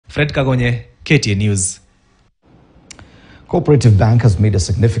Fred Kagonye, KTN News. Cooperative Bank has made a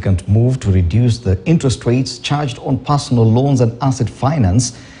significant move to reduce the interest rates charged on personal loans and asset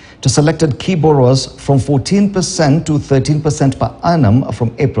finance to selected key borrowers from 14% to 13% per annum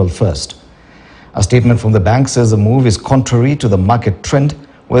from April 1st. A statement from the bank says the move is contrary to the market trend,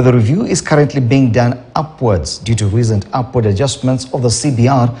 where the review is currently being done upwards due to recent upward adjustments of the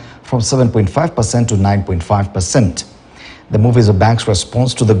CBR from 7.5% to 9.5%. The move is the bank's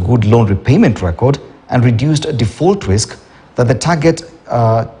response to the good loan repayment record and reduced default risk that the target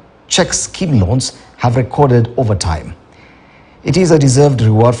check scheme loans have recorded over time. It is a deserved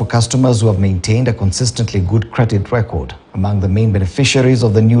reward for customers who have maintained a consistently good credit record. Among the main beneficiaries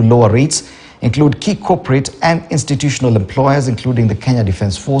of the new lower rates include key corporate and institutional employers, including the Kenya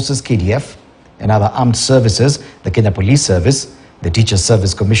Defence Forces, KDF, and other armed services, the Kenya Police Service, the Teachers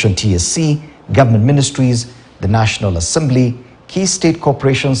Service Commission, TSC, government ministries, the National Assembly, key state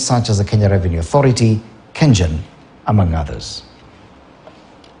corporations such as the Kenya Revenue Authority, KenGen, among others.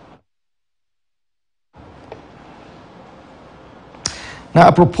 Now,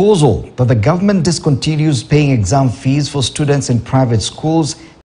 a proposal that the government discontinues paying exam fees for students in private schools